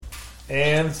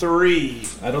And 3.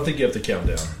 I don't think you have to count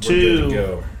down. 2. We're good to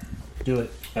go. Do it.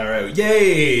 All right.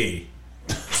 Yay!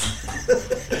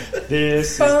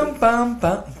 This bum, bum,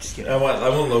 bum. Just kidding. I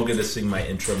want Logan to sing my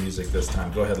intro music this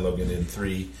time. Go ahead, Logan, in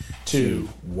 3, 2,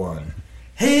 1.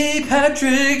 Hey,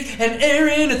 Patrick and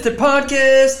Aaron, it's their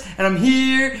podcast, and I'm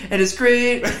here, and it's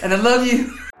great, and I love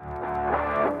you.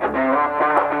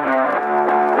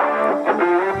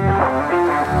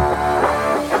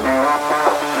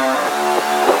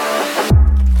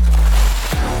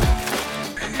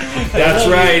 That's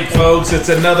right, folks. It's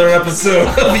another episode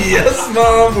of Yes,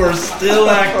 Mom, We're Still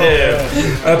Active.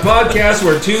 A podcast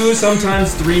where 2,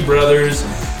 sometimes 3 brothers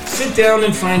sit down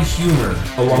and find humor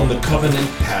along the covenant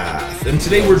path. And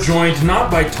today we're joined not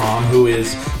by Tom, who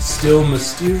is still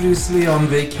mysteriously on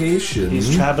vacation.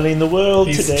 He's traveling the world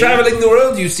today. He's traveling the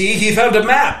world, you see. He found a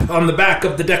map on the back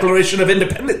of the Declaration of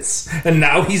Independence. And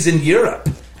now he's in Europe.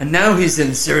 And now he's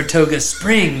in Saratoga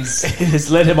Springs. It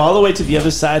has led him all the way to the other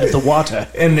side of the water.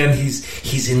 And then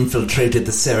he's infiltrated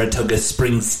the Saratoga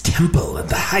Springs Temple at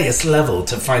the highest level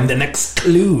to find the next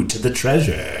clue to the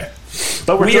treasure.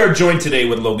 But we are joined today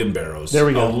with Logan Barrowes. There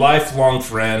we go. A lifelong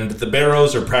friend. The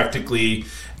Barrowes are practically...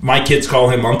 My kids call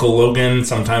him Uncle Logan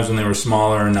sometimes when they were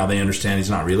smaller, and now they understand he's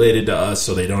not related to us,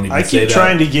 so they don't even say that. I keep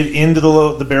trying to get into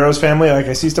the Barrowes family. Like,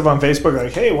 I see stuff on Facebook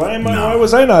like, hey, why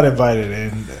was I not invited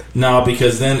in? No,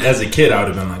 because then as a kid, I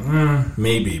would have been like,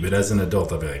 maybe. But as an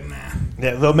adult, I'd be like, nah.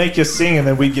 Yeah, they'll make you sing, and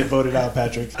then we get voted out,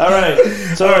 Patrick. All right.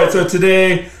 So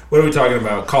today, what are we talking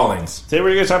about? Callings. Today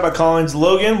we're going to talk about callings.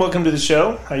 Logan, welcome to the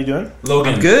show. How you doing?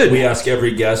 Logan, I'm good. We ask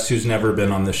every guest who's never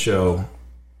been on the show,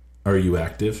 are you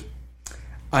active?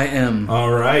 I am.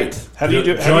 All right. How do you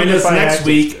Join us next active?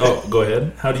 week. Oh, go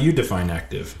ahead. How do you define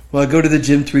active? Well, I go to the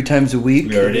gym 3 times a week.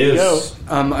 There it is.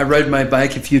 I ride my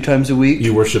bike a few times a week.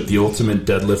 You worship the ultimate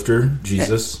deadlifter,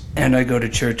 Jesus. And I go to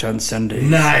church on Sundays.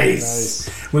 Nice.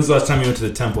 When's the last time you went to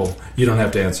the temple? You don't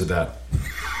have to answer that.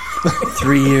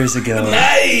 3 years ago.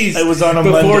 Nice. It was on a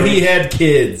Before Monday. he had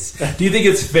kids. Do you think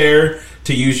it's fair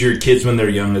to use your kids when they're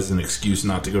young as an excuse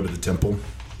not to go to the temple?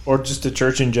 Or just a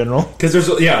church in general? Because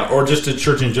or just a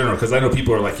church in general. Because I know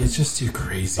people are like, it's just too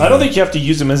crazy. I don't think you have to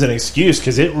use them as an excuse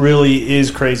because it really is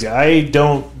crazy. I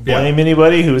don't blame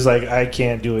anybody who's like, I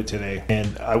can't do it today.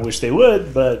 And I wish they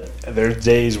would, but there's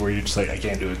days where you're just like, I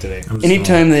can't do it today.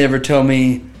 Anytime they ever tell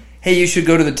me, hey, you should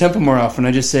go to the temple more often,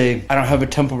 I just say, I don't have a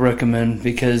temple recommend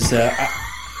because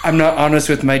I'm not honest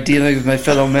with my dealings with my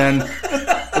fellow man.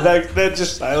 That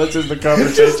just silences the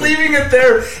conversation. Just leaving it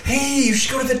there. Hey, you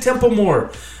should go to the temple more.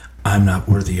 I'm not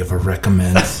worthy of a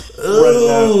recommend.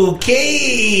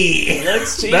 Okay.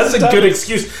 That's a good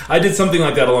excuse. I did something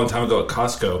like that a long time ago at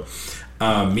Costco.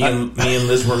 Me and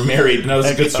Liz were married, and that was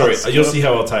a good story. You'll see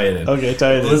how I'll tie it in. Okay,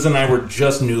 tie it in. Liz and I were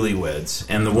just newlyweds,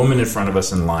 and the woman in front of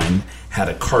us in line had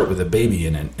a cart with a baby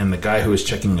in it, and the guy who was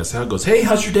checking us out goes, hey,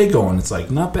 how's your day going? It's like,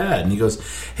 not bad. And he goes,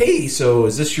 hey, so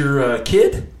is this your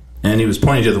kid? And he was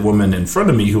pointing to the woman in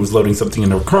front of me who was loading something in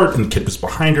her cart, and the kid was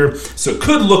behind her. So it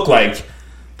could look like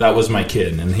that was my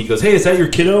kid. And he goes, hey, is that your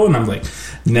kiddo? And I'm like,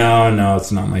 no,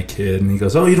 it's not my kid. And he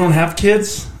goes, oh, you don't have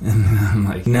kids? And I'm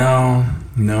like, no,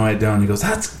 I don't. He goes,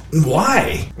 that's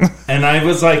why. And I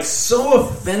was like so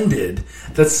offended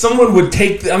that someone would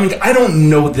take, I don't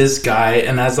know this guy.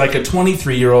 And as like a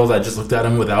 23-year-old, I just looked at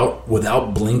him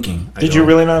without blinking. Did you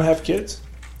really not have kids?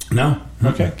 No.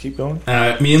 Okay, keep going.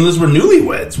 Me and Liz were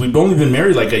newlyweds. We've only been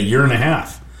married like a year and a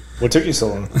half. What took you so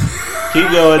long? Keep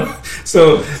going.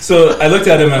 So I looked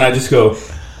at him and I just go,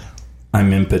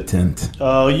 I'm impotent.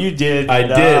 Oh, you did. I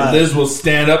did. Liz will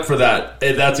stand up for that.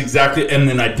 That's exactly. And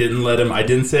then I didn't let him. I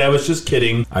didn't say I was just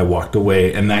kidding. I walked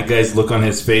away, and that guy's look on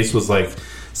his face was like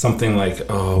something like,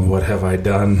 oh, what have I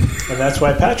done? And that's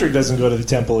why Patrick doesn't go to the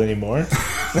temple anymore.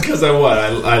 Because I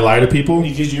lie to people?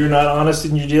 Because you're not honest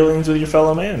in your dealings with your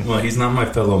fellow man. Well, he's not my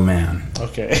fellow man.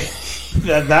 Okay.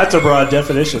 That's a broad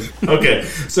definition. Okay.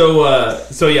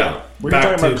 So yeah. We're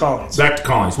talking about callings. Back to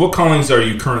callings. What callings are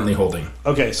you currently holding?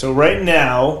 Okay, so right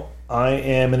now, I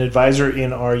am an advisor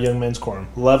in our Young Men's Quorum.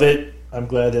 Love it. I'm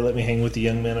glad they let me hang with the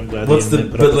young men. I'm glad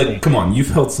come on, you've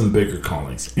held some bigger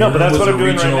callings. No, but that's what I'm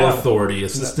doing right now. Regional authority,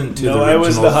 assistant to the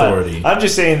regional authority. I'm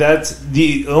just saying that's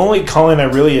the only calling I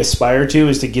really aspire to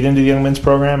is to get into the Young Men's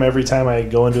program every time I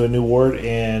go into a new ward,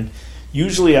 and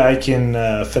usually I can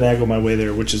finagle my way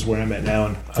there, which is where I'm at now.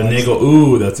 And finagle,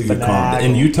 ooh, that's a good call.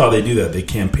 In Utah, they do that. They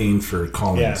campaign for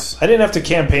callings. Yeah, I didn't have to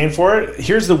campaign for it.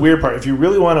 Here's the weird part. If you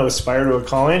really want to aspire to a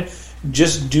calling,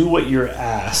 just do what you're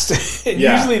asked.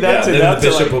 Usually that's enough. Then the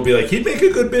bishop will be like, he'd make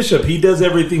a good bishop. He does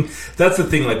everything. That's the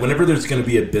thing. Like whenever there's going to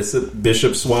be a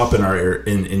bishop swap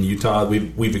in Utah,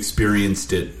 we've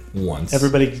experienced it once.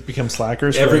 Everybody becomes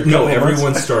slackers.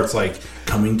 Everyone starts like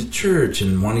coming to church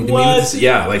and wanting to meet with this.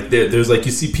 Yeah, like there's like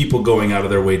you see people going out of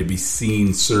their way to be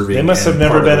seen serving. They must have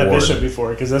never been a bishop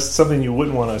before, because that's something you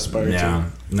wouldn't want to aspire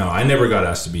to. No, I never got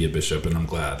asked to be a bishop, and I'm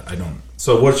glad I don't.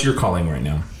 So, what's your calling right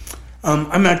now?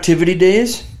 I'm activity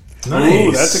days. Nice.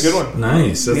 Ooh, that's a good one.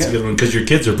 Nice. That's a good one, because your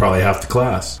kids are probably half the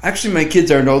class. Actually, my kids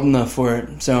aren't old enough for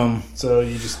it, so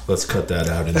you just let's cut that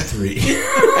out in 3.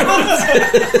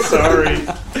 Sorry.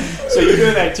 So you're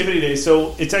doing activity day.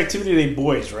 So it's activity day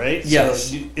boys, right? Yes.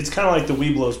 So it's kind of like the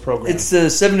Weeblos program. It's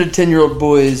 7 to 10-year-old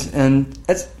boys, and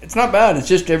it's not bad. It's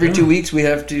just every 2 weeks we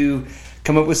have to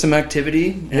come up with some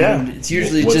activity. And it's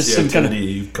usually What's just the some kind of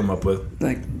activity you come up with.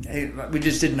 like, hey, we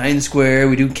just did 9 square.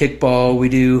 We do kickball. We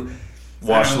do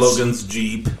wash Logan's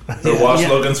Jeep or wash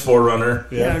Logan's 4Runner.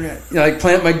 Yeah, like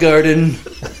plant my garden.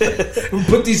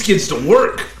 Put these kids to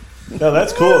work. No,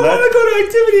 that's cool. I want to go to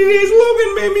activity days.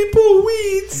 Logan made me pull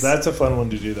weeds. That's a fun one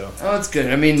to do, though. Oh, it's good.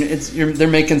 I mean, they're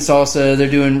making salsa. They're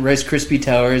doing Rice Krispie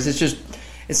towers.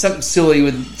 It's something silly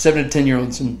with 7 to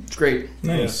 10-year-olds, and it's great.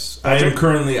 Nice. Yeah.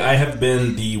 I have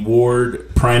been the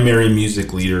ward primary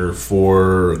music leader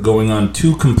for going on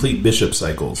 2 complete bishop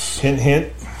cycles. Hint,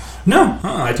 hint. No,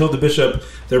 I told the bishop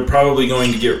they're probably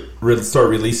going to start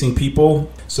releasing people,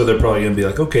 so they're probably going to be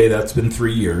like, okay, that's been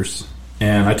 3 years.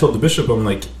 And I told the bishop, I'm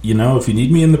like, if you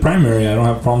need me in the primary, I don't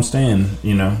have a problem staying.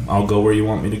 I'll go where you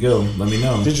want me to go. Let me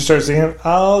know. Did you start singing,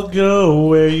 I'll go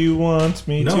where you want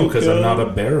me to go? No, because I'm not a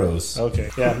Barrowes.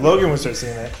 Okay. Yeah, Logan would start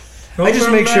singing that. I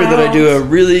just make sure that I do a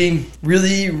really,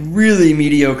 really, really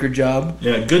mediocre job.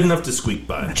 Yeah, good enough to squeak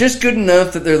by. Just good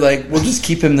enough that they're like, we'll just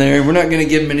keep him there. We're not going to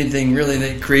give him anything really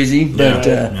that crazy. But,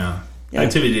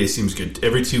 Activity day seems good.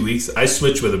 Every 2 weeks, I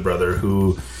switch with a brother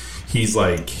who... He's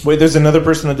like... Wait, there's another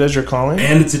person that does your calling?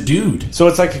 And it's a dude. So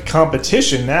it's like a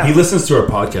competition now. He listens to our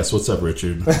podcast. What's up,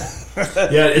 Richard?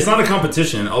 Yeah, it's not a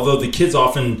competition, although the kids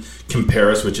often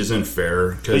compare us, which isn't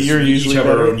fair, because we each have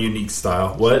our own unique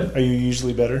style. What? Are you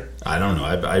usually better? I don't know.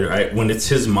 I when it's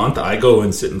his month, I go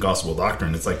and sit in gospel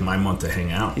doctrine. It's like my month to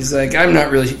hang out. He's like, I'm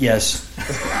not really... Yes.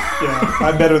 Yeah,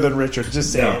 I'm better than Richard.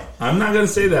 Just say it. I'm not going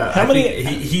to say that. How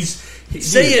many...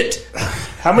 Say it!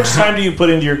 How much time do you put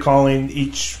into your calling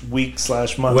each week /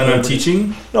 month? When I'm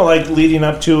teaching? No, like leading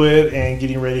up to it and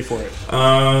getting ready for it.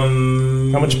 How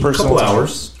much personal time?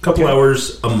 Couple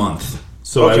hours a month.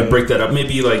 So I would break that up.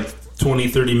 Maybe like 20,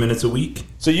 30 minutes a week.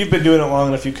 So you've been doing it long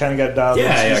enough, you kind of got dialed in.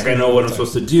 Yeah, I know what I'm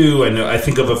supposed to do. I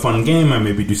think of a fun game. I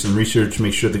maybe do some research,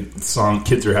 make sure the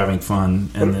kids are having fun,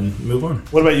 and then move on.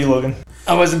 What about you, Logan?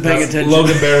 I wasn't paying attention.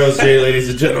 Logan Barrowes, ladies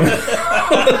and gentlemen.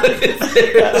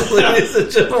 Ladies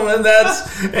and gentlemen,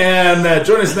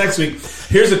 join us next week.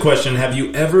 Here's a question. Have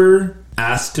you ever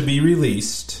asked to be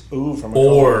released?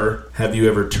 Or have you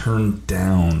ever turned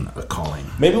down a calling?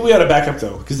 Maybe we ought to back up,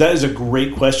 though, because that is a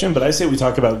great question, but I say we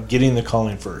talk about getting the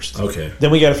calling first. Okay.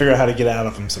 Then we got to figure out how to get out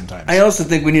of them sometimes. I also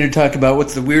think we need to talk about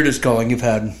what's the weirdest calling you've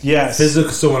had. Yes.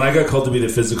 So when I got called to be the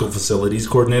physical facilities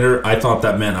coordinator, I thought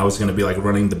that meant I was going to be like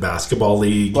running the basketball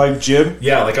league. Like gym?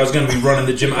 Yeah, like I was going to be running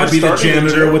the gym. I'd be the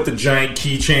janitor with the giant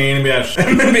keychain and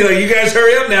be like, you guys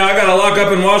hurry up now. I got to lock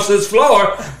up and wash this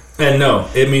floor. And no,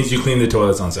 it means you clean the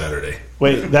toilets on Saturday.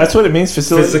 Wait, that's what it means?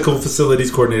 Physical facilities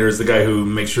coordinator is the guy who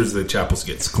makes sure the chapels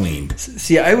gets cleaned.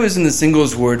 See, I was in the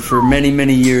singles ward for many,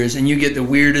 many years, and you get the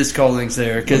weirdest callings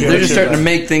there, because they're just starting to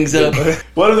make things up.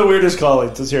 What are the weirdest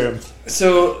callings? Let's hear them.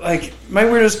 So, my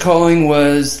weirdest calling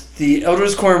was the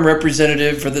Elders Quorum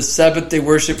representative for the Sabbath Day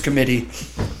Worship Committee.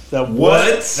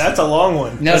 What? That's a long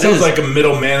one. That sounds like a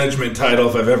middle management title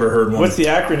if I've ever heard one. What's the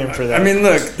acronym for that? I mean,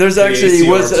 look, there's actually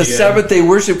was a Sabbath Day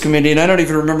Worship Committee, and I don't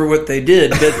even remember what they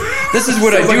did, but this is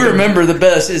what I do remember the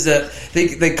best, is that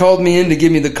they called me in to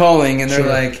give me the calling, and they're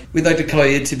like, we'd like to call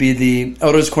you to be the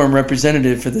Elders Quorum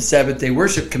representative for the Sabbath Day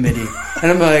Worship Committee.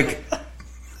 And I'm like...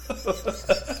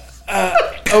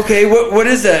 okay, what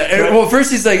is that? And, well,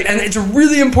 first he's like, and it's a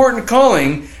really important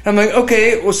calling. I'm like,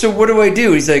 okay, well, so what do I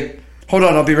do? He's like, hold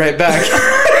on, I'll be right back.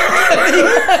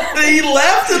 He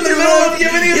left in the middle of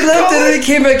giving you the calling? He left and then he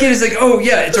came back in. He's like, oh,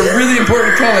 yeah, it's a really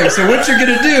important calling. So what you're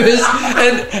going to do is...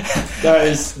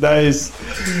 Nice.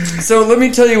 So let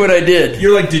me tell you what I did.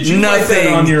 You're like, did you write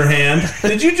that on your hand?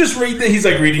 Did you just read that? He's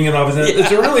like reading it off his hand. Yeah.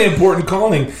 It's a really important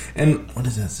calling. And what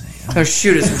does that say? Oh,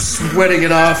 shoot, I'm sweating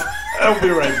it off. I'll be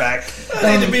right back.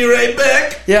 I need to be right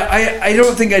back. Yeah, I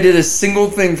don't think I did a single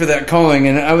thing for that calling,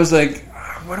 and I was like,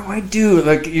 what do I do?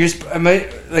 Like,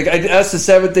 I asked the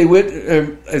Sabbath Day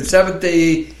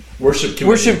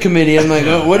Worship Committee. I'm like,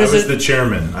 oh, what is it? I was the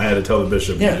chairman. I had to tell the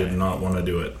bishop he did not want to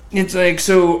do it. It's like,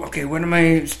 so, okay, what am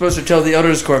I supposed to tell the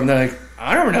elders quorum? They're like,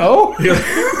 I don't know.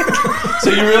 So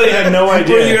you really had no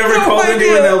idea. Were you ever called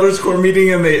into an elders quorum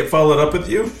meeting and they followed up with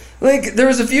you? Like, there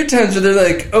was a few times where they're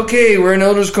like, okay, we're in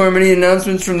elders quorum, any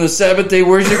announcements from the Sabbath Day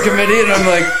Worship Committee? And I'm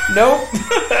like, nope.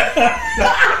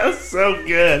 That's so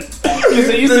good. Because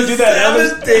they used to do that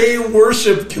Sabbath Day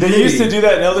Worship Committee. They used to do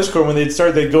that in elders quorum when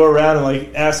they'd go around and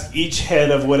like ask each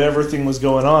head of whatever thing was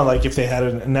going on, like if they had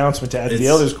an announcement to add to the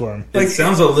elders quorum. It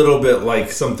sounds a little bit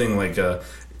like something like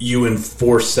you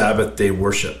enforce Sabbath Day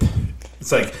worship.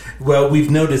 It's like, well,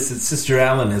 we've noticed that Sister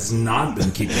Allen has not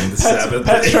been keeping the Sabbath.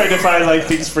 Pat's trying to find like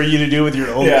things for you to do with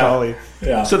your old collie.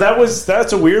 Yeah. So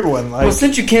that's a weird one. Like, well,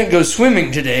 since you can't go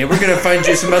swimming today, we're going to find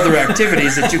you some other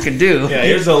activities that you can do. Yeah,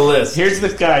 here's a list. Here's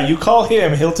this guy. You call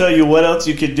him. He'll tell you what else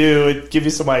you could do and give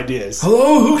you some ideas.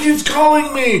 Hello? Who keeps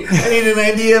calling me? I need an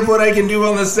idea of what I can do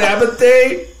on the Sabbath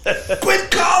day.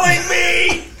 Quit calling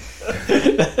me!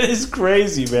 That is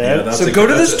crazy, man. Yeah, so go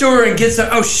to the store and get some...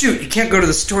 Oh, shoot, you can't go to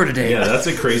the store today. Yeah, that's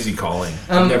a crazy calling.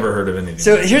 I've never heard of anything.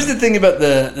 So here's the thing about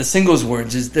the singles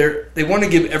wards is they want to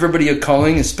give everybody a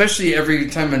calling, especially every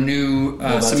time a new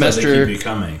semester... How they keep you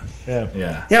coming.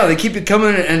 Yeah, they keep you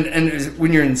coming, and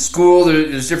when you're in school,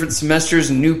 there's different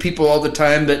semesters and new people all the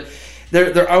time, but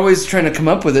they're always trying to come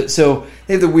up with it. So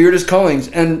they have the weirdest callings.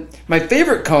 And my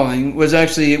favorite calling was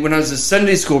actually when I was a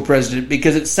Sunday school president,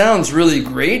 because it sounds really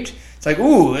great. It's like,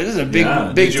 ooh, this is a big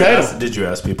title. Did you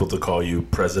ask people to call you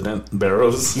President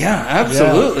Barrowes? Yeah,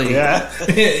 absolutely. Yeah.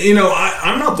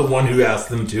 I'm not the one who asked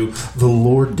them to. The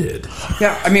Lord did.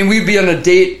 Yeah, I mean, we'd be on a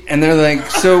date, and they're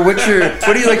like, so what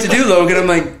do you like to do, Logan? I'm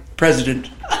like, President.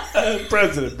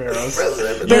 President Barrowes.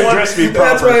 You address me properly.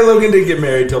 That's why Logan didn't get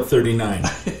married till 39.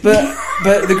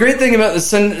 But the great thing about the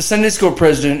Sunday school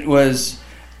president was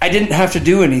I didn't have to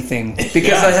do anything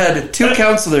because I had 2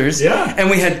 counselors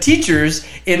and we had teachers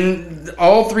in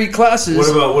all 3 classes.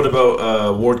 What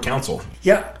about ward council?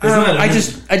 Yeah, I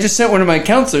just sent one of my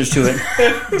counselors to it.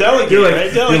 Delegate,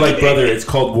 you're like, brother, it's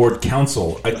called ward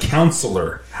council. A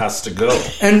counselor has to go.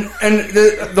 And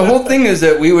the whole thing is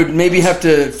that we would maybe have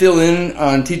to fill in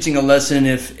on teaching a lesson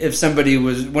if somebody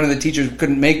one of the teachers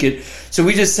couldn't make it. So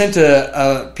we just sent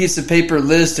a piece of paper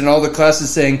list in all the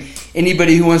classes saying,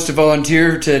 anybody who wants to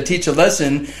volunteer to teach a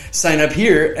lesson, sign up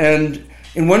here. And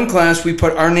in one class, we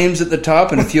put our names at the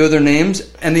top and a few other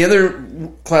names, and the other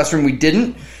classroom we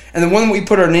didn't. And the one we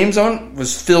put our names on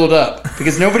was filled up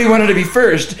because nobody wanted to be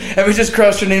first. And we just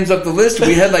crossed our names up the list.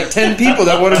 We had like 10 people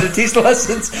that wanted to teach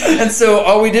lessons. And so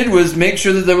all we did was make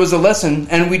sure that there was a lesson.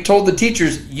 And we told the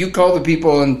teachers, you call the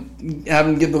people and have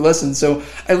them give the lesson. So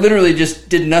I literally just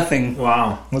did nothing.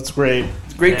 Wow. That's great.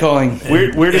 Great calling.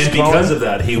 Weirdest calling? Because of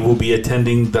that, he will be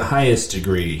attending the highest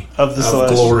degree of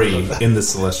glory in the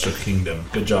celestial kingdom.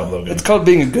 Good job, Logan. It's called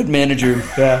being a good manager.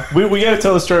 Yeah. We got to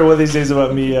tell the story one of these days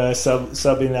about me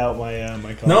subbing out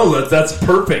my calling. No, that's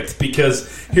perfect because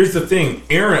here's the thing.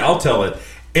 Aaron, I'll tell it.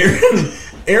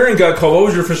 Aaron got called. What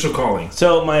was your official calling?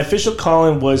 So my official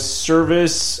calling was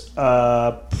service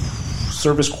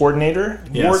coordinator.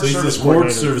 Yeah, so he's this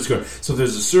ward service coordinator. So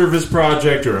there's a service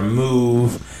project or a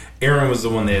move. Aaron was the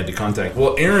one they had to contact.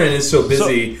 Well, Aaron is so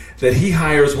busy that he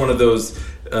hires one of those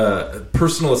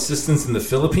personal assistants in the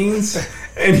Philippines,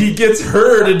 and he gets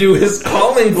her to do his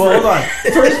calling. Well, hold on.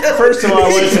 First of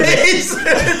all, he pays her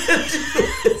to do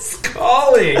his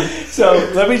calling.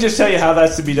 So let me just tell you how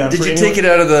that's to be done. Did you take it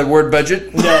out of the ward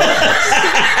budget? No.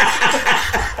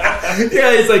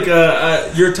 Yeah, he's like,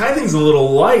 your tithing's a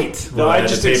little light. No, I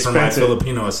just pay for my expense it.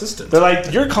 Filipino assistant. They're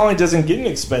like, your calling doesn't get an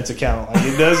expense account like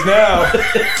it does now.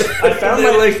 I found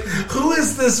they're like, who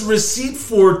is this receipt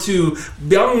for to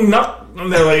Byung Nuk?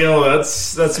 And they're like, oh,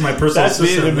 that's my personal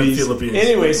assistant in the Philippines.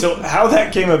 Anyway, so how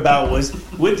that came about was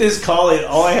with this calling,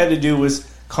 all I had to do was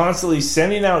constantly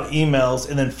sending out emails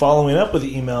and then following up with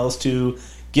emails to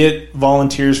get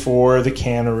volunteers for the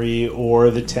cannery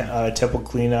or the temple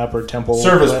cleanup or temple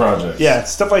service projects. Yeah,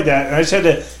 stuff like that. And I just had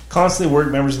to constantly work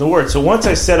members of the ward. So once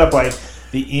I set up like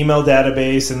the email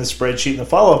database and the spreadsheet and the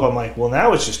follow-up, I'm like, well,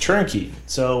 now it's just turnkey.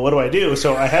 So what do I do?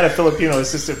 So I had a Filipino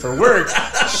assistant for work.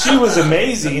 She was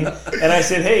amazing. And I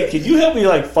said, hey, could you help me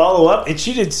like follow up? And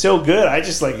she did so good. I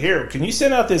just like, here, can you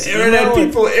send out this Aaron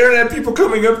email? Aaron had people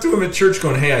coming up to him at church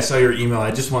going, hey, I saw your email.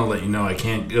 I just want to let you know I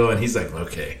can't go. And he's like,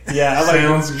 okay. Yeah, I'm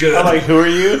sounds good. I'm like, who are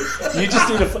you? You just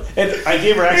need to... And I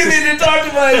gave her access... You need to talk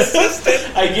to my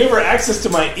assistant. I gave her access to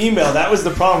my email. That was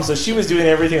the problem. So she was doing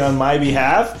everything on my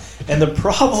behalf. And the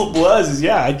problem was,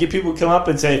 I'd get people to come up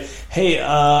and say, hey,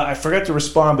 I forgot to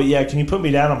respond, but can you put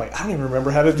me down? I'm like, I don't even remember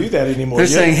how to do that anymore. They're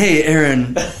saying, hey,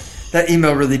 Aaron, that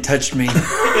email really touched me.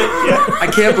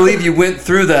 I can't believe you went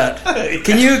through that.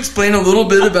 Can you explain a little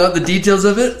bit about the details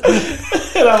of it?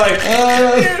 And I'm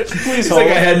like, please It's hold.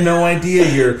 like I had no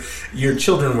idea your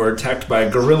children were attacked by a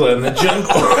gorilla in the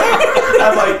jungle.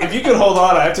 I'm like, if you could hold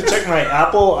on, I have to check my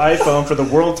Apple iPhone for the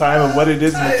world time of what it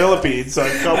is in the Philippines. So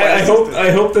I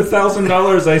hope the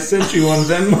 $1,000 I sent you on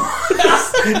Venmo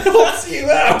helps you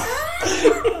out.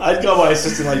 I'd call my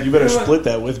assistant like, you better split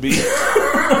that with me.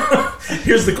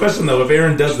 Here's the question though: if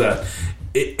Aaron does that,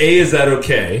 A, is that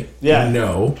okay? Yeah.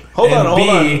 No. Hold and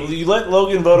on. You let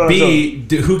Logan vote on B,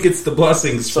 who gets the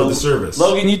blessings for the service?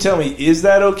 Logan, you tell me, is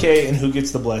that okay, and who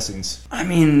gets the blessings? I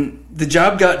mean, the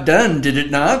job got done, did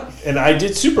it not? And I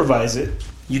did supervise it.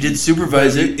 You did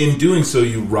supervise it. In doing so,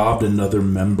 you robbed another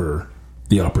member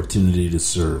the opportunity to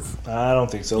serve. I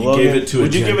don't think so. You Logan, gave it to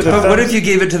would a you give it Gentile. But what if you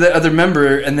gave it to the other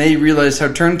member and they realized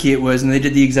how turnkey it was and they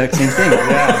did the exact same thing?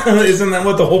 Yeah. Isn't that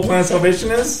what the whole plan of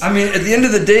salvation is? I mean, at the end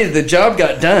of the day, the job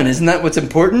got done. Isn't that what's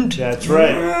important? That's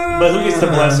right. But who gets the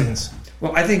blessings?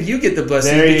 Well, I think you get the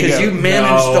blessing There you because go. you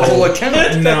managed the whole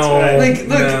account. No. Like,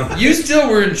 look, you still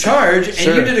were in charge, and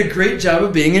Sure. you did a great job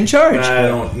of being in charge. I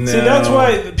don't know. See, that's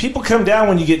why people come down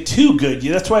when you get too good.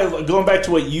 That's why, going back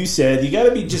to what you said, you got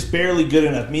to be just barely good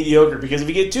enough, mediocre. Because if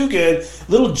you get too good,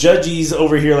 little judgies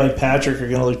over here like Patrick are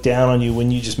going to look down on you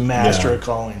when you just master a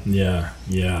calling. Yeah.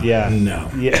 Yeah. No.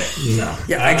 Yeah. No.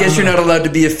 Yeah, I guess you're not allowed to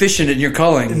be efficient in your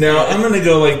calling. No, I'm going to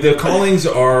go like the callings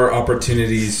are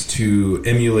opportunities to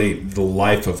emulate the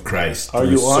life of Christ. Are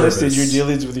through you honest in service. your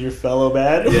dealings with your fellow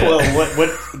man? Yeah. Well,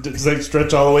 what does that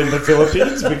stretch all the way to the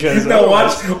Philippines? Because No,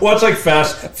 otherwise- watch like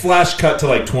flash cut to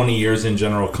like 20 years in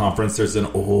General Conference. There's an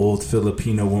old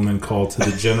Filipino woman called to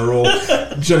the General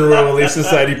Relief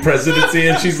Society presidency,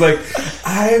 and she's like,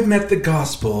 I met the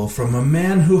gospel from a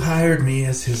man who hired me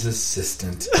as his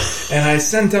assistant, and I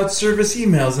sent out service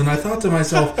emails, and I thought to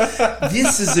myself,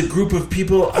 this is a group of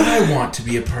people I want to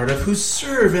be a part of who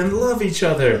serve and love each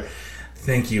other.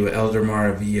 Thank you, Elder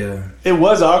Maravilla. It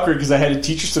was awkward because I had to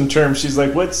teach her some terms. She's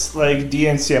like, what's like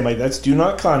DNC? I'm like, that's do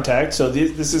not contact. So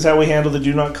this is how we handle the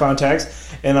do not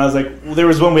contacts. And I was like, well, there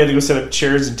was one we had to go set up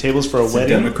chairs and tables for a It's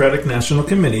wedding. a Democratic National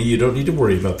Committee. You don't need to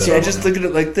worry about that. See, I just look at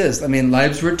it like this. I mean,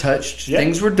 lives were touched, Yeah.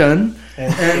 things were done,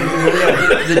 And-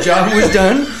 and the job was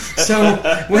done. So,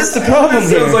 what's the problem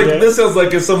here? This sounds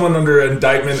like if someone under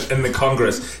indictment in the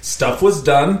Congress. Stuff was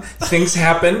done. Things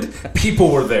happened.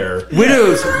 People were there.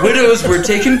 Widows were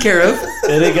taken care of.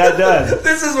 And it got done.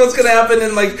 This is what's going to happen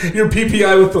in like your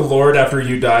PPI with the Lord after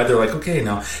you die. They're like, okay,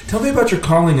 now tell me about your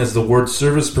calling as the word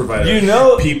service provider. You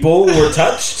know- people were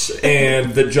touched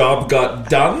and the job got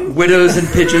done. Widows and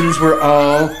pigeons were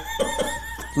all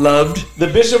loved The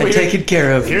bishop and here, taken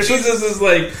care of. here's what Jesus is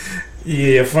like,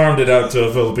 yeah, farmed it out to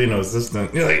a Filipino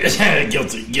assistant. You're like,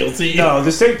 guilty. No,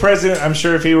 the state president, I'm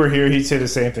sure if he were here, he'd say the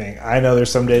same thing. I know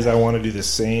there's some days I want to do the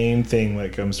same thing when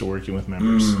it comes to working with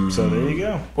members. So there you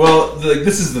go. Well,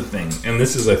 this is the thing, and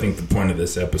this is, I think, the point of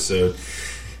this episode.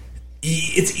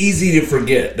 It's easy to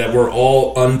forget that we're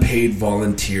all unpaid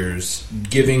volunteers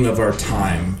giving of our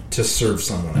time to serve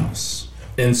someone else.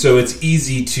 And so it's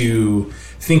easy to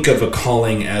think of a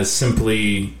calling as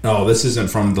simply, oh, this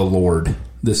isn't from the Lord.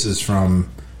 This is from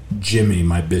Jimmy,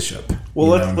 my bishop.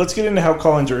 Well, You know? let's get into how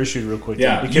callings are issued real quick.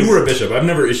 Yeah, because, you were a bishop. I've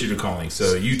never issued a calling,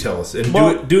 so you tell us. And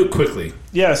Well- do it quickly.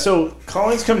 Yeah, so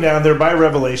callings come down. They're by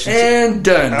revelation. And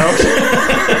done.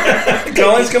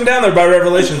 Callings come down there by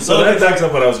revelation, so that backs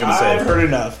up what I was going to say. I've heard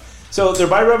enough. So they're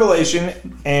by revelation,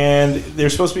 and they're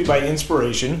supposed to be by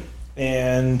inspiration.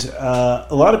 And a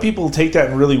lot of people take that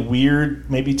in really weird,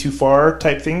 maybe too far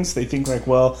type things. They think like,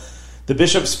 well, the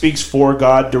bishop speaks for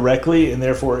God directly, and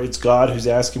therefore it's God who's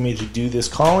asking me to do this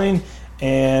calling.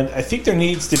 And I think there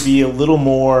needs to be a little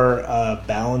more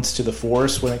balance to the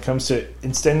force when it comes to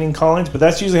extending callings. But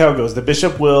that's usually how it goes. The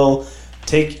bishop will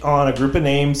take on a group of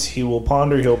names. He will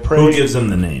ponder. He'll pray. Who gives them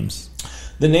the names?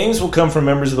 The names will come from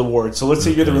members of the ward. So let's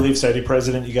say you're the Relief Society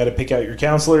president. You got to pick out your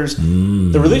counselors.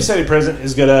 The Relief Society president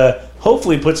is going to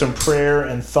hopefully put some prayer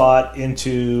and thought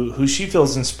into who she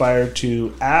feels inspired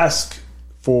to ask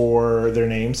for their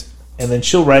names. And then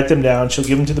she'll write them down. She'll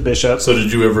give them to the bishop. So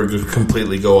did you ever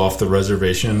completely go off the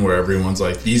reservation where everyone's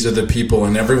like, these are the people,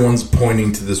 and everyone's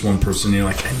pointing to this one person, and you're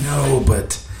like, I know,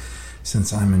 but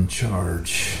since I'm in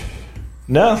charge,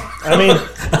 No. I mean,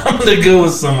 I'm going to go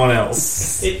with someone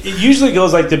else. it usually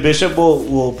goes like the bishop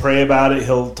will pray about it.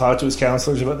 He'll talk to his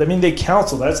counselors about it. I mean, they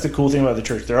counsel. That's the cool thing about the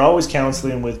church. They're always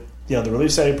counseling with the Relief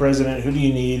Society president. Who do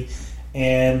you need?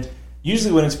 And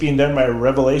usually when it's being done by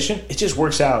revelation, it just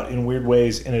works out in weird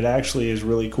ways, and it actually is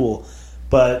really cool.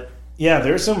 But yeah,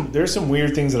 there's some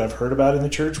weird things that I've heard about in the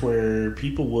church where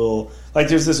people will, like,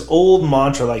 there's this old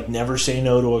mantra like never say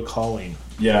no to a calling.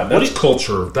 Yeah, that's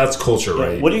culture. That's culture, Yeah,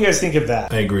 right? what do you guys think of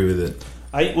that? I agree with it.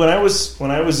 When I was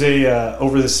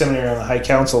over the seminary on the High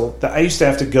Council, I used to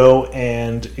have to go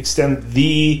and extend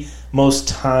the most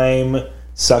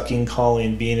time-sucking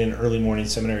calling being an early morning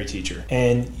seminary teacher.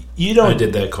 And you don't... I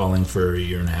did that calling for a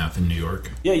year and a half in New York.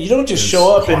 Yeah, you don't just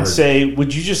show up and say,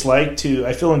 would you just like to...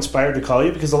 I feel inspired to call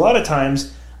you, because a lot of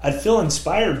times I'd feel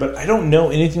inspired, but I don't know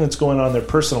anything that's going on in their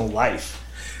personal life.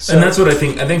 So, and that's what I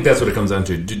think. I think that's what it comes down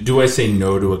to. Do I say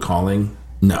no to a calling?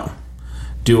 No.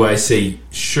 Do I say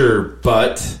sure,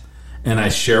 but... and I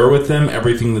share with them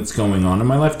everything that's going on in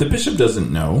my life? The bishop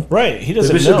doesn't know. Right, he doesn't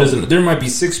know. The bishop know. doesn't. There might be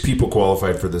 6 people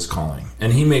qualified for this calling.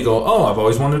 And he may go, oh, I've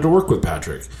always wanted to work with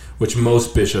Patrick, which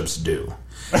most bishops do.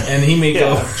 And he may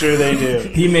go... sure they do.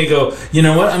 He may go, you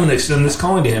know what, I'm going to extend this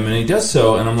calling to him. And he does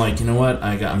so. And I'm like, you know what,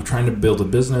 I'm trying to build a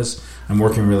business. I'm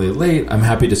working really late. I'm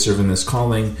happy to serve in this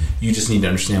calling. You just need to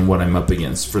understand what I'm up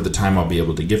against for the time I'll be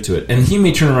able to give to it. And he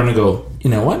may turn around and go, you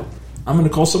know what? I'm going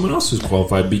to call someone else who's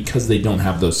qualified because they don't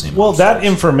have those same options. That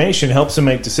information helps them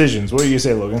make decisions. What do you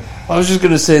say, Logan? I was just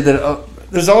going to say that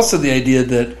there's also the idea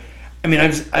that, I mean,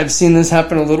 I've seen this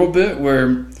happen a little bit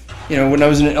where, you know, when I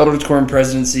was in an elders quorum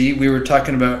presidency, we were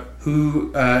talking about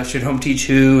who should home teach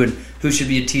who and who should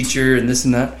be a teacher and this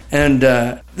and that. And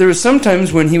there was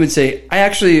sometimes when he would say,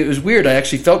 it was weird, I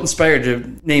actually felt inspired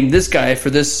to name this guy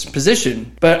for this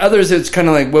position. But others, it's kind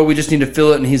of like, well, we just need to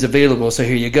fill it and he's available, so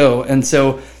here you go. And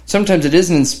so sometimes it is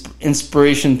an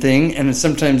inspiration thing, and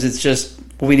sometimes it's just,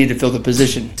 well, we need to fill the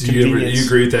position. Do you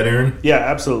agree with that, Aaron? Yeah,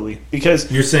 absolutely.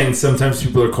 Because you're saying sometimes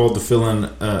people are called to fill in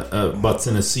butts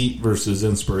in a seat versus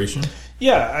inspiration?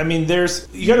 Yeah, I mean, you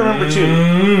got to remember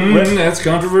too. That's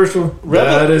controversial.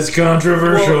 That is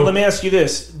controversial. Well, let me ask you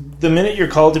this: the minute you're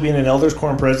called to be in an elders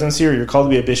quorum presidency, or you're called to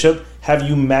be a bishop, have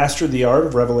you mastered the art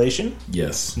of revelation?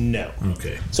 Yes. No.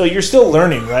 Okay. So you're still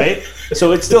learning, right?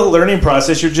 So it's still a learning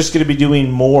process. You're just going to be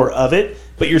doing more of it,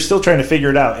 but you're still trying to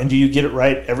figure it out. And do you get it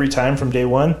right every time from day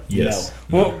one? Yes.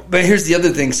 No. Well, but here's the other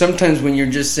thing: sometimes when you're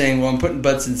just saying, "Well, I'm putting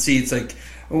butts in seats," like,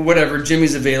 whatever,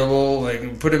 Jimmy's available,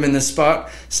 like, put him in this spot.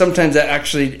 Sometimes that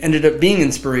actually ended up being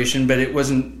inspiration, but it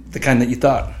wasn't the kind that you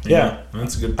thought. Yeah.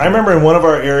 That's a good point. I remember in one of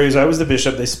our areas, I was the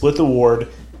bishop, they split the ward,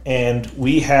 and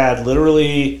we had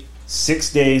literally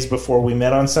 6 days before we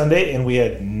met on Sunday, and we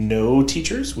had no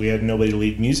teachers, we had nobody to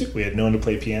lead music, we had no one to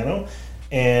play piano,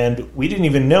 and we didn't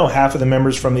even know half of the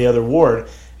members from the other ward.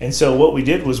 And so what we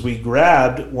did was we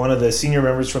grabbed one of the senior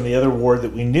members from the other ward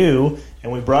that we knew,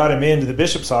 and we brought him into the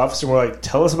bishop's office, and we're like,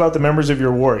 tell us about the members of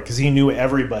your ward, because he knew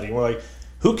everybody. And we're like,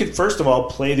 who could, first of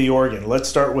all, play the organ? Let's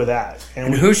start with that.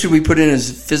 And who should we put in as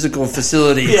physical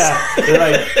facilities? Yeah. They're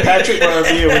like, Patrick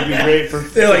Maravilla would be great for...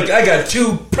 They're like, I got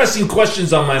 2 pressing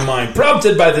questions on my mind,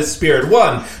 prompted by the Spirit.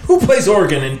 1, who plays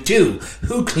organ? And 2,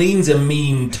 who cleans a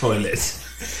mean toilet?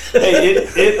 Hey,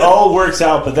 it all works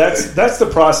out, but that's the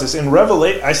process. And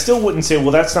revelation, I still wouldn't say, well,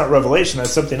 that's not revelation,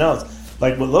 that's something else.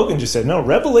 Like what Logan just said, no,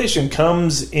 revelation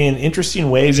comes in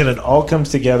interesting ways, and it all comes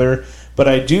together. But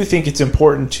I do think it's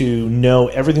important to know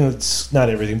everything that's, not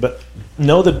everything, but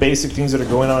know the basic things that are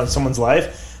going on in someone's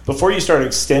life before you start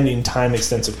extending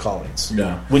time-extensive callings.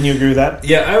 Yeah. Wouldn't you agree with that?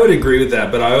 Yeah, I would agree with that,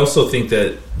 but I also think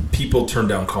that people turn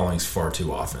down callings far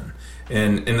too often.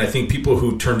 And I think people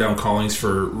who turn down callings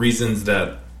for reasons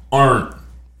that aren't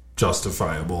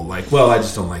justifiable, like, well, I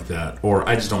just don't like that, or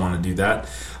I just don't want to do that,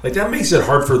 like, that makes it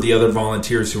hard for the other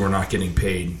volunteers who are not getting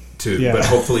paid to, but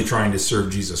hopefully trying to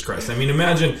serve Jesus Christ. I mean,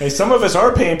 imagine... Hey, some of us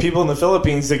are paying people in the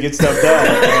Philippines to get stuff done.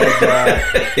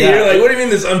 And, You're like, what do you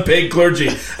mean this unpaid clergy?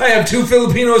 I have 2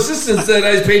 Filipino assistants that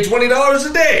I pay $20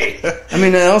 a day. I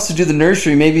mean, I also do the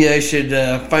nursery. Maybe I should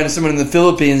find someone in the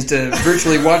Philippines to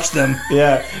virtually watch them.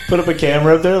 Yeah, put up a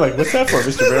camera up there. Like, what's that for,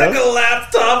 Mr. Barrowes? Like a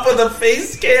laptop with a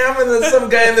face cam, and then some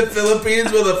guy in the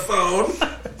Philippines with a phone.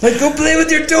 Like, go play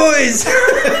with your toys.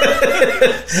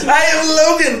 I am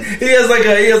Logan. He has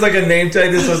like a name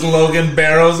tag that says Logan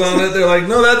Barrowes on it. They're like,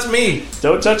 no, that's me.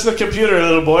 Don't touch the computer,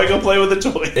 little boy. Go play with the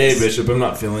toys. Hey, Bishop, I'm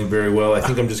not feeling very well. I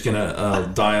think I'm just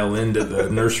gonna dial into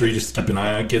the nursery just to keep an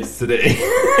eye on kids today.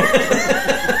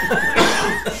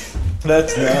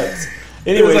 That's nuts.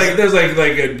 Anyways, there's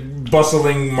like a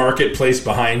bustling marketplace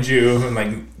behind you, and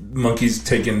like monkeys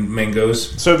taking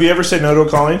mangoes. So have you ever said no to a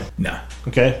calling? No.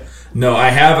 Okay. No, I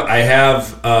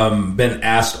have been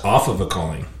asked off of a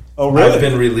calling. Oh, really? I've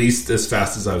been released as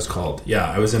fast as I was called. Yeah,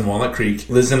 I was in Walnut Creek.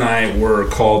 Liz and I were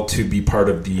called to be part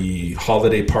of the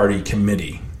holiday party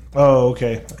committee Oh,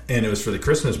 okay. And it was for the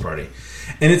Christmas party.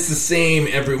 And it's the same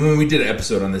when we did an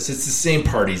episode on this, it's the same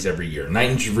parties every year. Night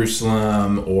in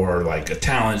Jerusalem, or like a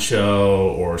talent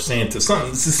show, or Santa,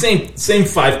 something. It's the same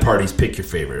 5 parties. Pick your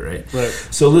favorite, right? Right.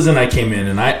 So Liz and I came in,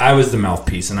 and I was the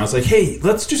mouthpiece, and I was like, hey,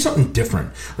 let's do something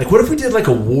different. Like, what if we did like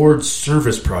a ward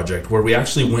service project where we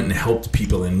actually went and helped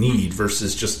people in need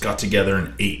versus just got together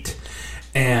and ate?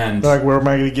 And like, where am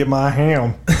I going to get my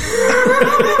ham?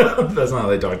 That's not how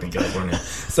they talk in California.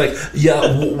 It's like,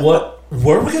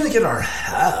 where are we going to get our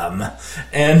ham?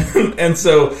 And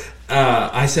so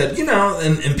I said,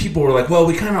 and people were like, well,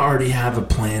 we kind of already have a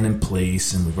plan in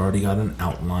place, and we've already got an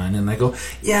outline. And I go,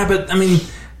 yeah, but I mean,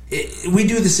 we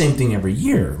do the same thing every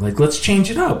year. Like, let's change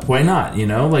it up. Why not?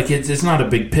 Like it's not a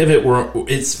big pivot.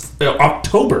 It's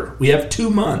October. We have 2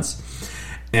 months.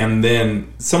 And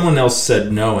then someone else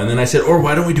said no. And then I said, or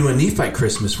why don't we do a Nephite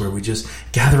Christmas where we just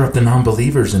gather up the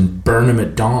non-believers and burn them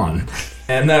at dawn?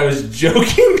 And I was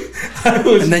joking.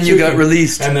 And then you got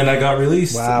released. And then I got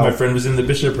released. Wow. My friend was in the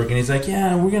bishopric, and he's like,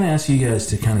 yeah, we're going to ask you guys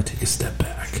to kind of take a step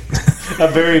back. A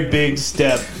very big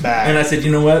step back. And I said,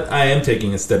 you know what? I am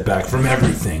taking a step back from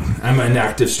everything. I'm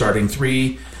inactive starting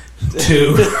 3,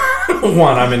 2, 1.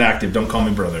 I'm inactive. Don't call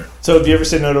me brother. So have you ever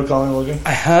said no to a calling, Logan?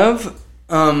 I have.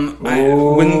 I'm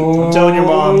telling your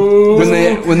mom.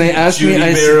 When they asked Judy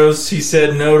me, Barrowes, he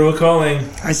said no to a calling.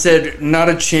 I said not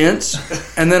a chance,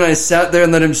 and then I sat there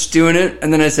and let him stew in it,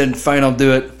 and then I said, "Fine, I'll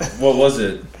do it." What was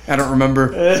it? I don't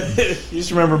remember. You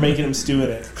just remember making him stew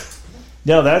in it.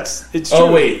 No, it's true.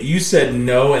 Oh wait, you said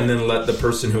no, and then let the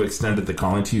person who extended the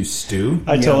calling to you stew.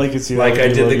 I totally could see that. Like I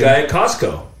did the guy at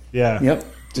Costco. Yeah. Yep.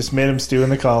 Just made him stew in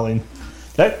the calling.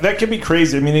 That could be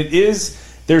crazy. I mean, it is.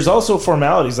 There's also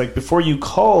formalities. Like, before you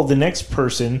call the next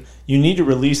person, you need to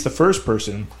release the first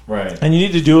person. Right. And you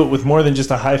need to do it with more than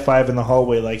just a high five in the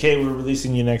hallway. Like, hey, we're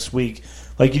releasing you next week.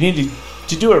 Like, you need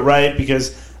to do it right,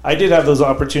 because I did have those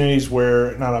opportunities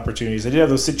where... Not opportunities. I did have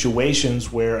those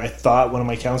situations where I thought one of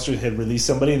my counselors had released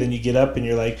somebody, and then you get up and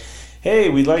you're like, hey,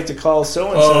 we'd like to call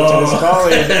so-and-so to this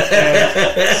calling.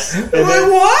 And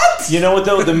then, what? You know what,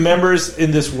 though? The members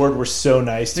in this ward were so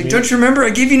nice to me. Don't you remember?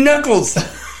 I gave you knuckles.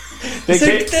 I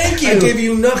said, thank you. I gave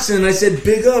you knucks, and I said,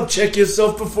 big up, check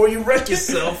yourself before you wreck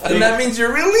yourself. And that means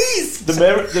you're released.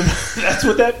 That's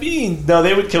what that means. No,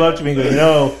 they would come up to me and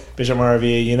go, Bishop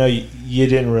Marvia, you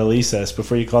didn't release us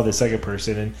before you called the second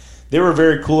person. And they were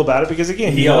very cool about it, because,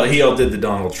 again... He all did the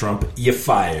Donald Trump. You're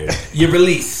fired. You're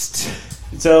released.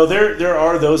 So there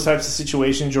are those types of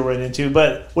situations you'll run into.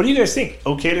 But what do you guys think?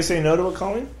 Okay to say no to a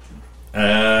calling?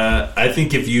 I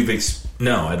think if you've...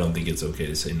 No, I don't think it's okay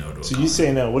to say no to a calling. So you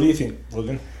say no. What do you think,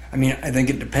 Logan? I mean, I think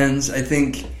it depends. I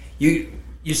think you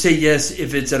say yes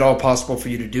if it's at all possible for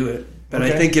you to do it. But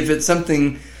okay. I think if it's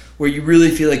something where you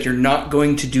really feel like you're not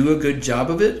going to do a good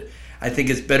job of it, I think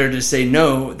it's better to say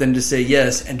no than to say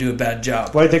yes and do a bad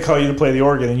job. Like they call you to play the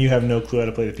organ and you have no clue how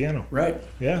to play the piano. Right.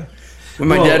 Yeah. When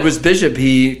my dad was bishop,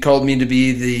 he called me to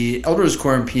be the elders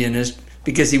quorum pianist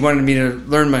because he wanted me to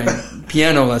learn my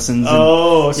piano lessons.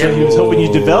 So he was hoping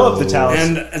you develop the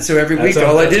talent. And so every week,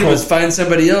 all I did was find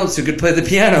somebody else who could play the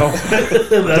piano.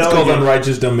 That's called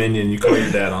unrighteous dominion. You call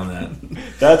your dad on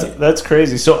that. That's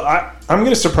crazy. So I'm going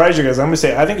to surprise you guys. I'm going to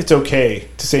say I think it's okay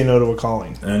to say no to a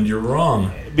calling. And you're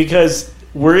wrong. Because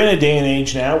we're in a day and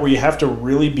age now where you have to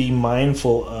really be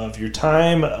mindful of your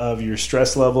time, of your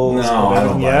stress levels, of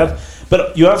everything you have.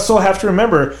 But you also have to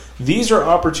remember, these are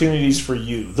opportunities for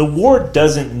you. The ward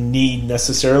doesn't need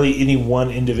necessarily any one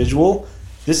individual.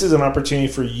 This is an opportunity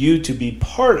for you to be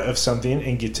part of something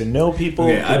and get to know people.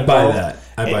 Okay, I buy that.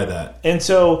 Buy that. And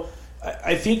so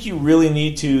I think you really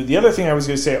need to... The other thing I was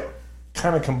going to say,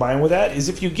 kind of combined with that, is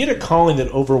if you get a calling that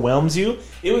overwhelms you,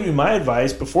 it would be my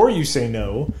advice, before you say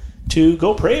no, to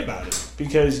go pray about it,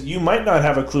 because you might not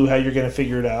have a clue how you're going to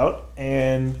figure it out,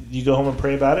 and you go home and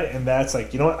pray about it, and that's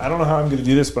like, you know what, I don't know how I'm going to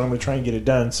do this, but I'm going to try and get it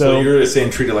done. So you're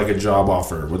saying treat it like a job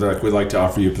offer, where they're like, we'd like to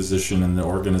offer you a position in the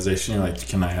organization. You're like,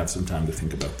 can I have some time to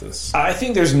think about this? I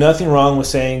think there's nothing wrong with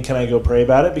saying, can I go pray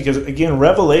about it? Because, again,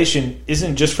 revelation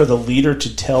isn't just for the leader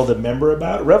to tell the member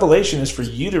about. Revelation is for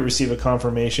you to receive a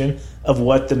confirmation of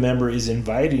what the member is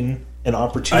inviting an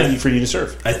opportunity for you to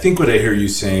serve. I think what I hear you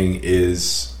saying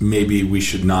is maybe we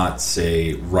should not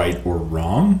say right or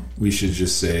wrong. We should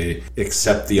just say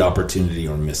accept the opportunity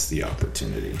or miss the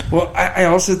opportunity. Well, I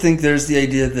also think there's the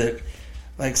idea that,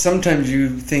 like, sometimes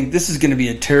you think this is going to be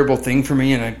a terrible thing for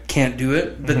me and I can't do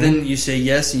it, but then you say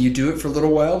yes and you do it for a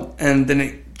little while, and then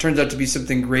it turns out to be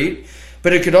something great.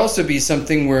 But it could also be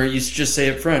something where you just say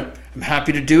up front, I'm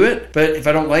happy to do it, but if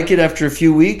I don't like it after a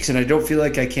few weeks and I don't feel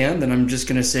like I can, then I'm just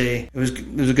going to say it was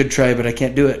a good try, but I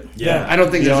can't do it. Yeah. I don't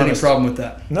think there's any problem with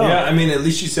that. No. Yeah, I mean, at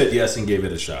least you said yes and gave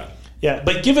it a shot. Yeah,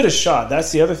 but give it a shot.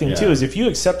 That's the other thing, too, is if you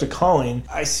accept a calling,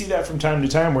 I see that from time to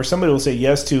time where somebody will say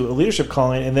yes to a leadership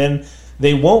calling and then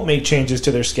they won't make changes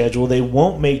to their schedule. They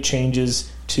won't make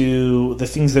changes to the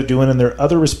things they're doing and their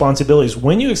other responsibilities.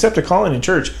 When you accept a calling in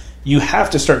church, you have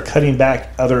to start cutting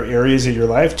back other areas of your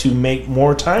life to make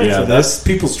more time for this.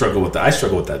 People struggle with that. I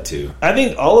struggle with that too. I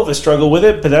think all of us struggle with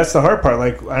it, but that's the hard part.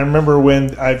 Like, I remember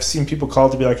when I've seen people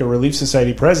called to be like a Relief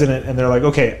Society president, and they're like,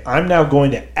 okay, I'm now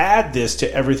going to add this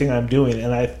to everything I'm doing.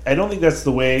 And I don't think that's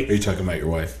the way. Are you talking about your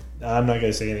wife? I'm not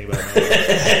going to say anything about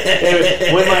that.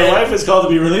 Anyway, when my wife was called to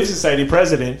be Relief Society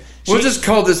president, we'll just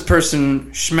call this person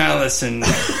Schmalison.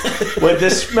 When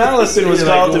this Schmalison was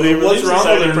called to be Relief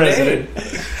Society president,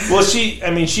 well,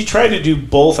 she tried to do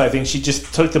both. I think she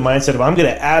just took the mindset of, I'm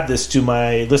going to add this to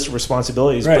my list of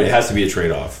responsibilities. Right, but it has to be a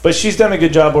trade-off. But she's done a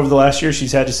good job over the last year.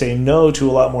 She's had to say no to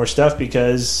a lot more stuff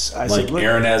because I said, look,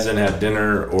 Aaron hasn't had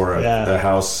dinner or the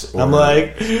house. Or, I'm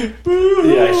like, she's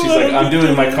like, I'm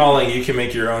doing my calling. You can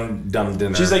make your own dumb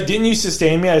dinner. She's like, didn't you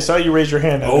sustain me? I saw you raise your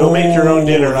hand. Go make your own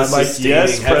dinner. And I'm like,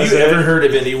 yes, Have President. you ever heard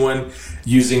of anyone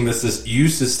using this? You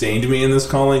sustained me in this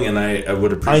calling, and I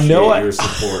would appreciate your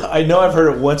support. I know I've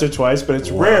heard it once or twice, but it's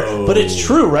rare. But it's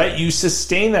true, right? You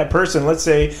sustain that person. Let's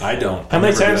say, I don't. How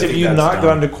many times have you not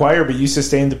gone to choir, but you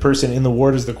sustained the person in the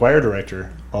ward as the choir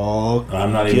director?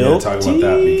 I'm not even going to talk about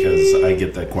that because I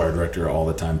get that choir director all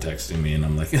the time texting me, and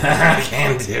I'm like, I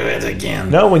can't do it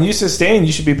again. No, when you sustain,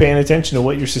 you should be paying attention to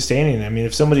what you're sustaining. I mean,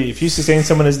 if you sustain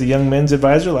someone as the young men's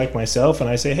advisor, like myself, and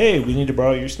I say, hey, we need to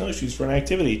borrow your snowshoes for an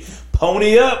activity,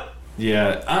 pony up.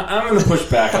 Yeah, I'm going to push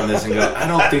back on this and go, I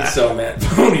don't think so, man.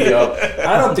 Pony up.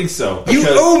 I don't think so. You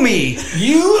owe me.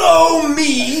 You owe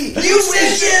me. You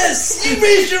said yes. You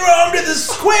raised your arm to the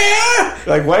square.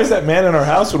 Like, why is that man in our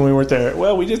house when we weren't there?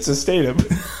 Well, we did sustain him.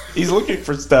 He's looking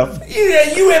for stuff.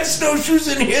 Yeah, you have snowshoes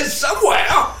in here somewhere.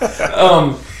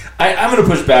 I'm going to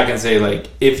push back and say, like,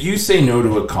 if you say no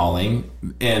to a calling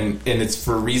and it's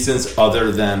for reasons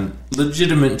other than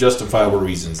legitimate, justifiable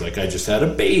reasons, like I just had a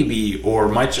baby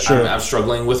or I'm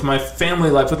struggling with my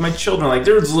family life with my children, like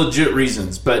there's legit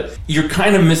reasons, but you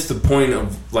kind of miss the point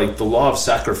of like the law of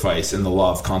sacrifice and the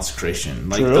law of consecration.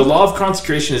 Like the law of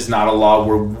consecration is not a law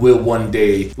where we'll one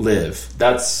day live.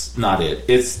 That's not it.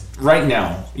 It's right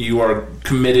now you are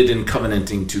committed and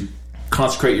covenanting to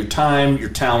consecrate your time, your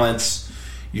talents,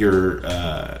 your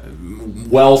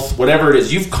wealth, whatever it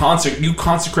is, you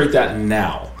consecrate that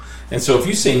now. And so if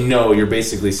you say no, you're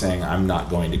basically saying, I'm not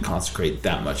going to consecrate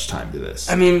that much time to this.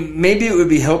 I mean, maybe it would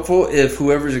be helpful if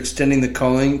whoever's extending the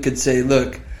calling could say,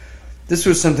 look, this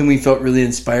was something we felt really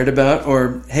inspired about,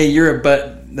 or, hey, you're a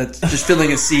butt that's just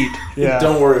filling a seat. Yeah.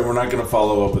 Don't worry, we're not going to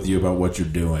follow up with you about what you're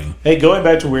doing. Hey, going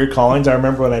back to weird callings, I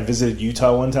remember when I visited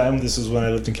Utah one time. This is when I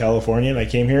lived in California, and I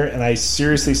came here, and I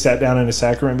seriously sat down in a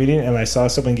sacrament meeting, and I saw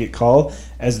someone get called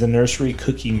as the nursery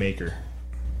cookie maker.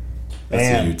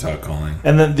 That's a Utah calling.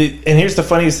 And then here's the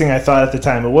funniest thing I thought at the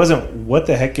time. It wasn't, what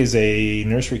the heck is a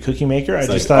nursery cookie maker? I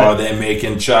just thought, are they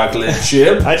making chocolate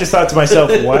chip? I just thought to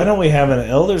myself, why don't we have an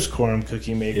elders quorum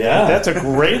cookie maker? Yeah. That's a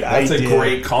great idea. That's a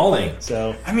great calling.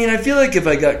 So, I mean, I feel like if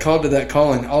I got called to that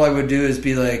calling, all I would do is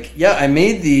be like, yeah, I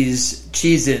made these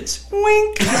Cheez-Its.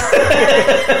 Wink.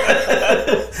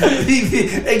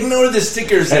 Ignore the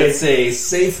stickers that say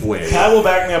Safeway. Pat will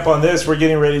back me up on this. We're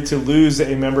getting ready to lose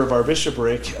a member of our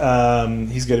bishopric.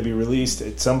 He's going to be released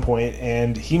at some point,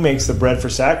 and he makes the bread for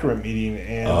sacrament meeting.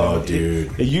 And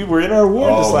dude. You were in our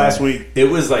ward this last week. It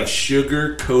was like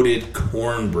sugar-coated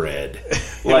cornbread.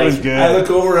 It was good. I look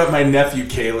over at my nephew,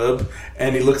 Caleb,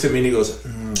 and he looks at me and he goes,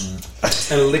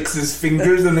 and licks his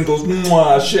fingers and then goes,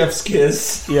 mwah, chef's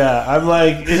kiss. Yeah, I'm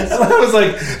like... And I was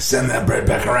like, send that bread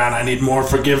back around. I need more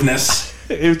forgiveness.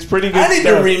 It's pretty good I need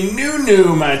stuff. to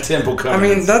renew my temple covenants.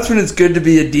 I mean, that's when it's good to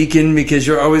be a deacon because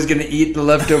you're always going to eat the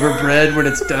leftover bread when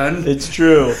it's done. It's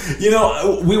true. You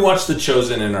know, we watch The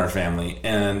Chosen in our family,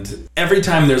 and every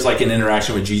time there's like an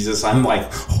interaction with Jesus, I'm like,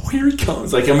 oh, here he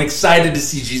comes. Like, I'm excited to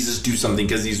see Jesus do something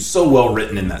because he's so well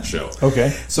written in that show.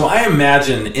 Okay. So I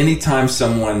imagine anytime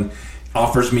someone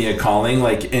offers me a calling,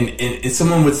 like, and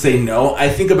someone would say no, I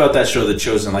think about that show, The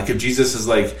Chosen. Like, if Jesus is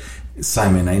like,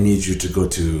 Simon, I need you to go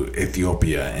to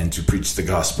Ethiopia and to preach the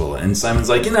gospel. And Simon's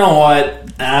like, you know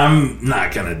what? I'm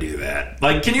not going to do that.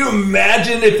 Like, can you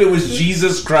imagine if it was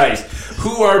Jesus Christ,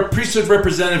 who our priesthood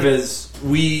representative is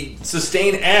we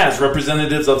sustain as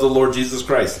representatives of the Lord Jesus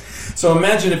Christ. So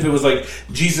imagine if it was like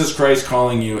Jesus Christ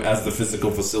calling you as the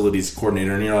physical facilities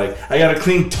coordinator, and you're like, I gotta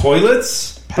clean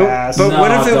toilets? Pass. But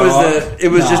what if it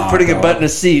was just putting a butt in a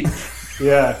seat?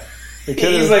 Yeah.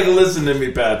 He's like, listen to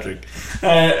me, Patrick.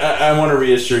 I want to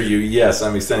reassure you, yes,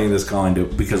 I'm extending this calling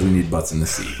because we need butts in the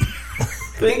seat.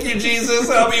 Thank you, Jesus.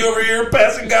 I'll be over here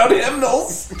passing out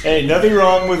hymnals. Hey, nothing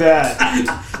wrong with that.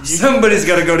 Somebody's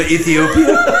got to go to Ethiopia.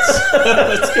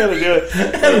 Let's go to do it.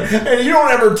 And you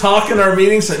don't ever talk in our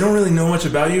meetings, so I don't really know much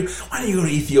about you. Why don't you go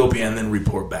to Ethiopia and then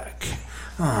report back?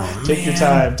 Oh, Take your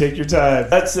time. Take your time.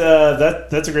 That's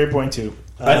a great point too.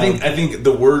 I think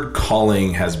the word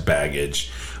calling has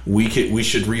baggage. We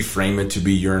should reframe it to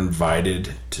be you're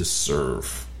invited to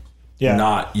serve. Yeah.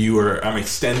 Not I'm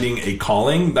extending a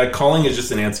calling. That calling is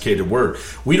just an antiquated word.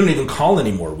 We don't even call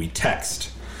anymore. We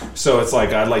text. So it's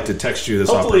like, I'd like to text you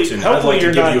this opportunity. I'd like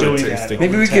to give you a texting.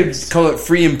 Maybe we could call it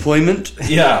free employment.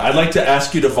 Yeah, I'd like to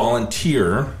ask you to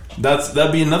volunteer.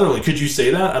 That'd be another way. Could you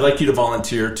say that? I'd like you to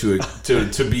volunteer to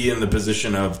be in the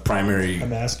position of primary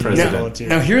president.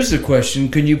 Now here's the question: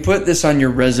 can you put this on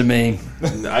your resume?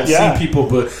 I've seen people,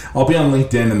 but I'll be on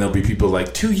LinkedIn and there'll be people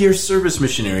like 2-year service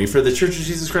missionary for the Church of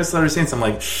Jesus Christ of Latter-day Saints. I'm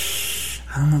like,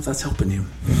 I don't know if that's helping you.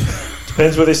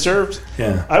 Depends where they served.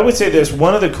 Yeah, I would say this.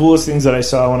 One of the coolest things that I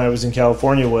saw when I was in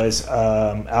California was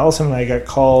Allison and I got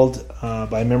called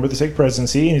by a member of the stake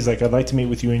presidency, and he's like, "I'd like to meet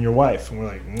with you and your wife." And we're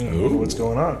like, "What's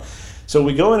going on?" So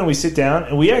we go in and we sit down,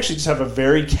 and we actually just have a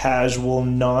very casual,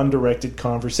 non-directed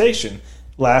conversation.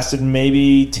 Lasted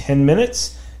maybe 10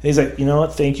 minutes. And he's like, "You know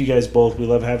what? Thank you guys both. We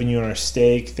love having you on our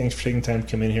stake. Thanks for taking time to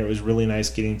come in here. It was really nice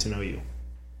getting to know you."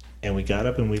 And we got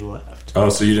up and we left. Oh,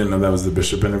 so you didn't know that was the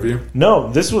bishop interview?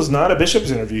 No, this was not a bishop's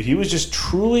interview. He was just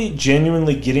truly,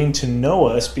 genuinely getting to know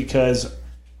us because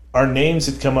our names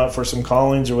had come up for some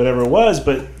callings or whatever it was,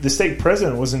 but the stake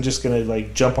president wasn't just going to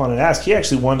like jump on and ask. He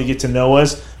actually wanted to get to know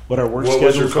us, what our work schedules were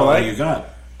like. What was your calling you got?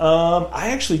 I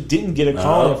actually didn't get a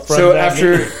call from so that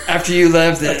after you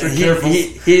left,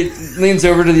 he leans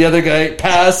over to the other guy,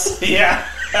 pass. Yeah.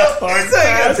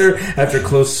 After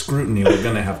close scrutiny, we're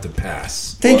going to have to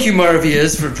pass. Thank you,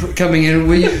 Marvius, for coming in.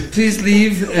 Will you please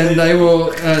leave, and I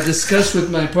will discuss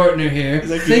with my partner here.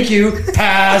 Thank you.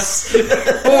 Pass.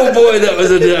 Oh, boy, that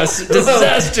was a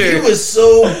disaster. It was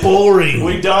so boring.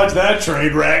 We dodged that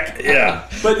train wreck. Yeah.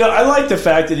 But no, I like the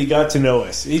fact that he got to know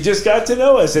us. He just got to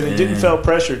know us, and it didn't feel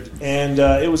pressured, and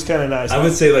it was kind of nice. I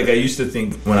would say, like, I used to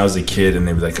think when I was a kid, and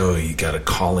they'd be like, "Oh, you got a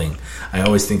calling." I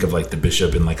always think of like the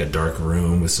bishop in like a dark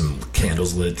room with some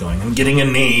candles lit, going, "I'm getting a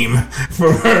name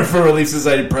for Relief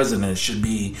Society president. It should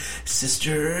be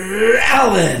Sister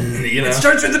Allen." You know, it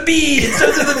starts with a B.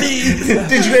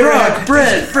 Did you ever?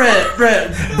 Brett.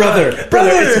 Brother.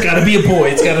 It's got to be a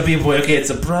boy. Okay, it's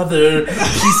a brother.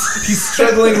 He's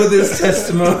struggling with his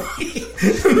testimony.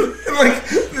 Like,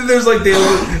 there's like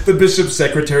the bishop's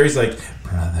secretary's like,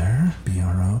 "Brother,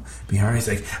 BRO." He's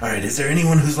like, "All right, is there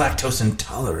anyone who's lactose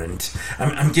intolerant?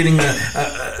 I'm getting a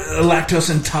lactose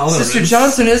intolerance." Sister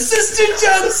Johnson is Sister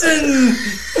Johnson.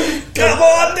 Come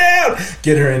on down.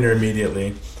 Get her in there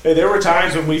immediately. Hey, there were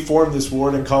times when we formed this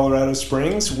ward in Colorado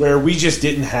Springs where we just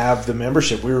didn't have the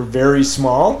membership. We were very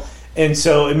small. And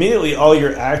so immediately all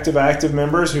your active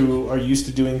members who are used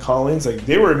to doing callings, like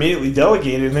they were immediately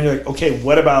delegated. And then you're like, okay,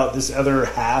 what about this other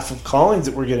half of callings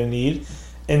that we're going to need?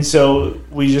 And so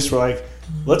we just were like,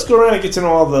 let's go around and get to know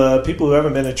all the people who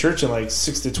haven't been to church in like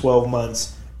 6 to 12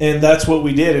 months. And that's what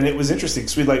we did. And it was interesting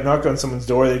because we'd like knock on someone's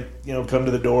door. They'd, come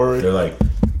to the door. They're like,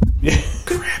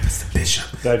 crap, it's the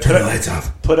bishop. Turn the lights off.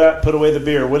 Put away the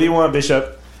beer. What do you want,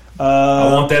 Bishop?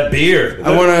 I want that beer.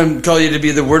 I want to call you to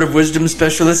be the word of wisdom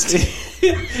specialist. What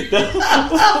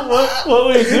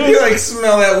would you do? You like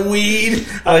smell that weed?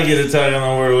 I like you to tell you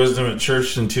on the word of wisdom at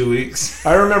church in 2 weeks.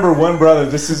 I remember one brother,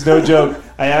 this is no joke.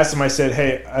 I asked him, I said,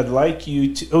 "Hey, I'd like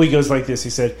you to..." Oh, he goes like this. He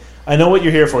said, "I know what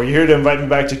you're here for. You're here to invite me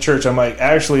back to church." I'm like,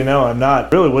 "Actually, no, I'm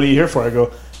not." "Really, what are you here for?" I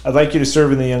go, "I'd like you to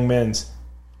serve in the young men's."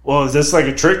 "Well, is this like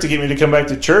a trick to get me to come back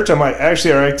to church?" I'm like,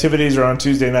 "Actually, our activities are on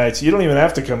Tuesday nights. You don't even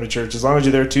have to come to church as long as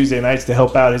you're there Tuesday nights to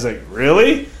help out." He's like,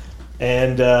 "Really?"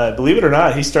 And believe it or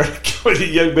not, he started going to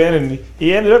young men, and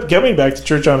he ended up coming back to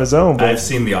church on his own. But I've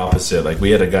seen the opposite. Like,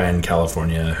 we had a guy in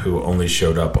California who only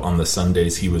showed up on the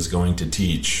Sundays he was going to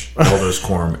teach Elders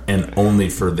Quorum, and only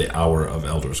for the hour of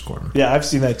Elders Quorum. Yeah, I've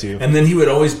seen that too. And then he would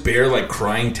always bear like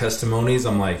crying testimonies.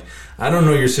 I'm like, I don't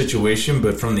know your situation,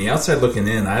 but from the outside looking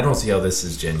in, I don't see how this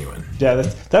is genuine. Yeah,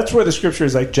 that's where the scripture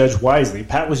is like, judge wisely.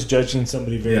 Pat was judging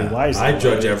somebody very wisely. I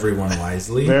judge everyone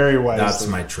wisely. Very wisely. That's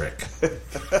my trick.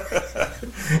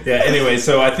 Yeah, anyway,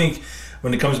 so I think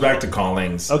when it comes back to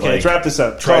callings. Okay, let's wrap this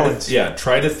up. Try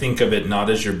to think of it not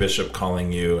as your bishop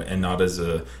calling you and not as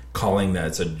a calling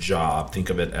that's a job. Think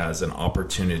of it as an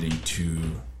opportunity to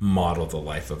model the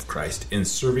life of Christ in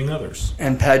serving others.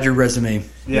 And pad your resume.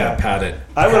 Yeah, pad it.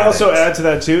 I would also add to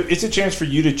that, too, it's a chance for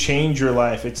you to change your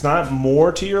life. It's not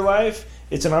more to your life.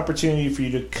 It's an opportunity for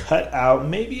you to cut out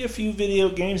maybe a few video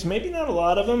games, maybe not a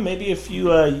lot of them, maybe a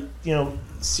few,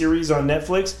 series on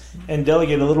Netflix, and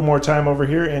delegate a little more time over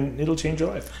here, and it'll change your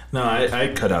life. No,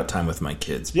 I cut out time with my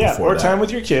kids. Yeah, or time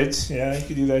with your kids. Yeah, you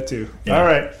could do that too. Yeah. All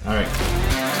right.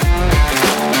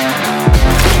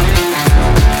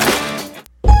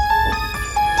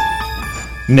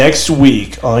 Next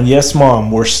week on Yes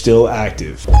Mom, we're still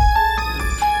active.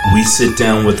 We sit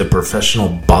down with a professional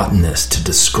botanist to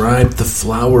describe the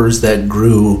flowers that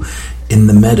grew in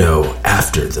the meadow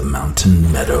after the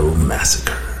Mountain Meadow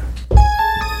Massacre.